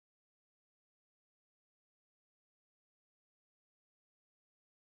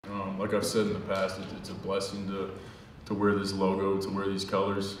Like I've said in the past, it's a blessing to wear this logo, to wear these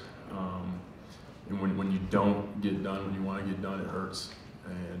colors. And when you don't get done when you want to get done, it hurts.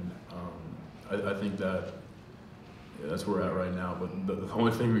 And I think that's where we're at right now. But the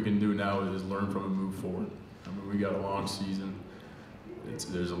only thing we can do now is learn from and move forward. I mean, we got a long season.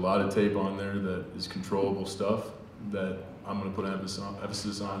 There's a lot of tape on there that is controllable stuff that I'm going to put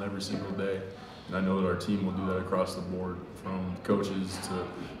emphasis on every single day. And I know that our team will do that across the board, from coaches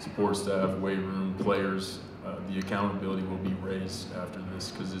to support staff, weight room, players. The accountability will be raised after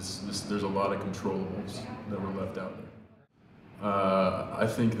this because there's a lot of controllables that were left out there. I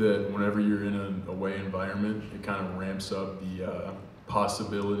think that whenever you're in an away environment, it kind of ramps up the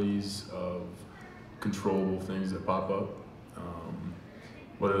possibilities of controllable things that pop up.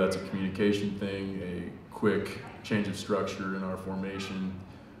 Whether that's a communication thing, a quick change of structure in our formation,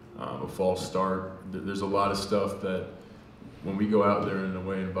 a false start. There's a lot of stuff that when we go out there in an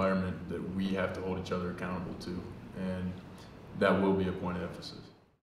away environment that we have to hold each other accountable to, and that will be a point of emphasis.